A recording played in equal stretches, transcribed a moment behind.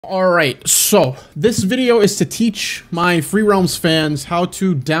Alright, so this video is to teach my Free Realms fans how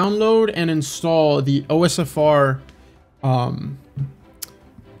to download and install the OSFR,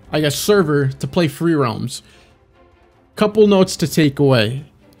 server to play Free Realms. Couple notes to take away.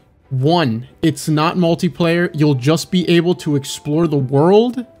 One, it's not multiplayer. You'll just be able to explore the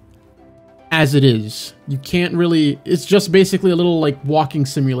world as it is. You can't really, it's just basically a little like walking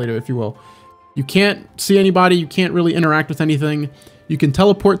simulator, if you will. You can't see anybody, you can't really interact with anything. You can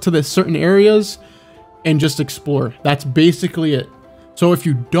teleport to the certain areas and just explore. That's basically it. So if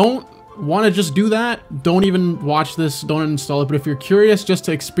you don't want to just do that, don't even watch this, don't install it. But if you're curious just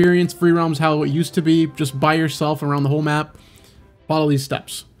to experience Free Realms how it used to be, just by yourself around the whole map, follow these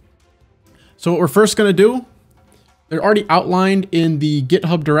steps. So what we're first going to do, they're already outlined in the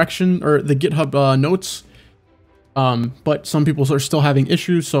GitHub direction or the GitHub notes. But some people are still having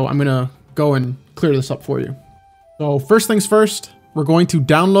issues, so I'm going to go and clear this up for you. So first things first, we're going to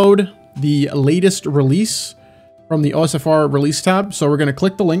download the latest release from the OSFR release tab. So we're going to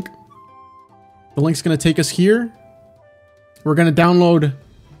click the link. The link's going to take us here. We're going to download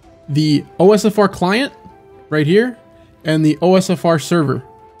the OSFR client right here and the OSFR server.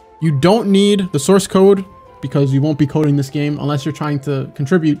 You don't need the source code because you won't be coding this game unless you're trying to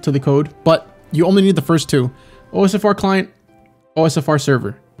contribute to the code, but you only need the first two. OSFR client, OSFR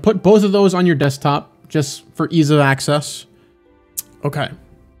server. Put both of those on your desktop just for ease of access. Okay,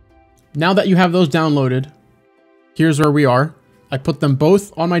 now that you have those downloaded, here's where we are. I put them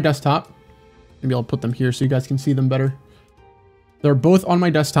both on my desktop. Maybe I'll put them here so you guys can see them better. They're both on my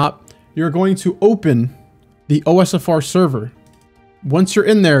desktop. You're going to open the OSFR server. Once you're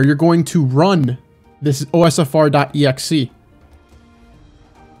in there, you're going to run this osfr.exe.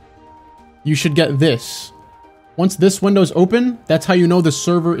 You should get this. Once this window's open, that's how you know the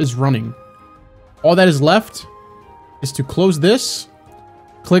server is running. All that is left is to close this,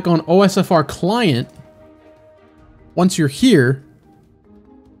 click on OSFR client. Once you're here,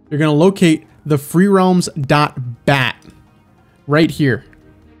 you're going to locate the freerealms.bat right here.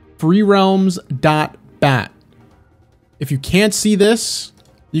 freerealms.bat. If you can't see this,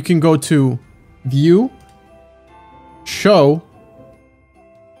 you can go to View, Show,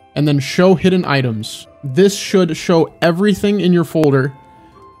 and then Show Hidden Items. This should show everything in your folder,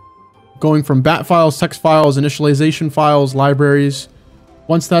 going from bat files, text files, initialization files, libraries.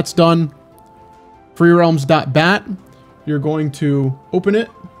 Once that's done, freerealms.bat, you're going to open it.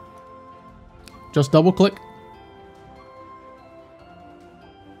 Just double click.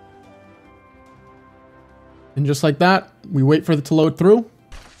 And just like that, we wait for it to load through.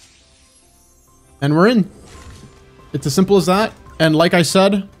 And we're in. It's as simple as that. And like I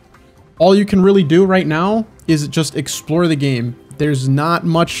said, all you can really do right now is just explore the game. There's not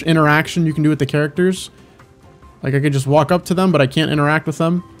much interaction you can do with the characters. Like I could just walk up to them, but I can't interact with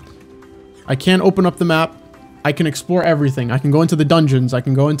them. I can't open up the map. I can explore everything. I can go into the dungeons. I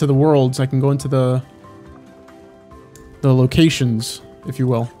can go into the worlds. I can go into the locations, if you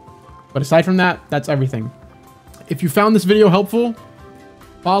will. But aside from that, that's everything. If you found this video helpful,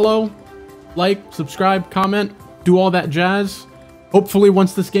 follow, like, subscribe, comment, do all that jazz. Hopefully,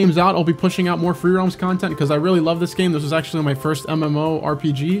 once this game's out, I'll be pushing out more Free Realms content because I really love this game. This was actually my first MMO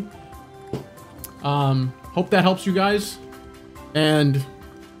RPG. Hope that helps you guys, and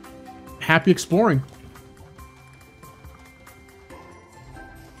happy exploring.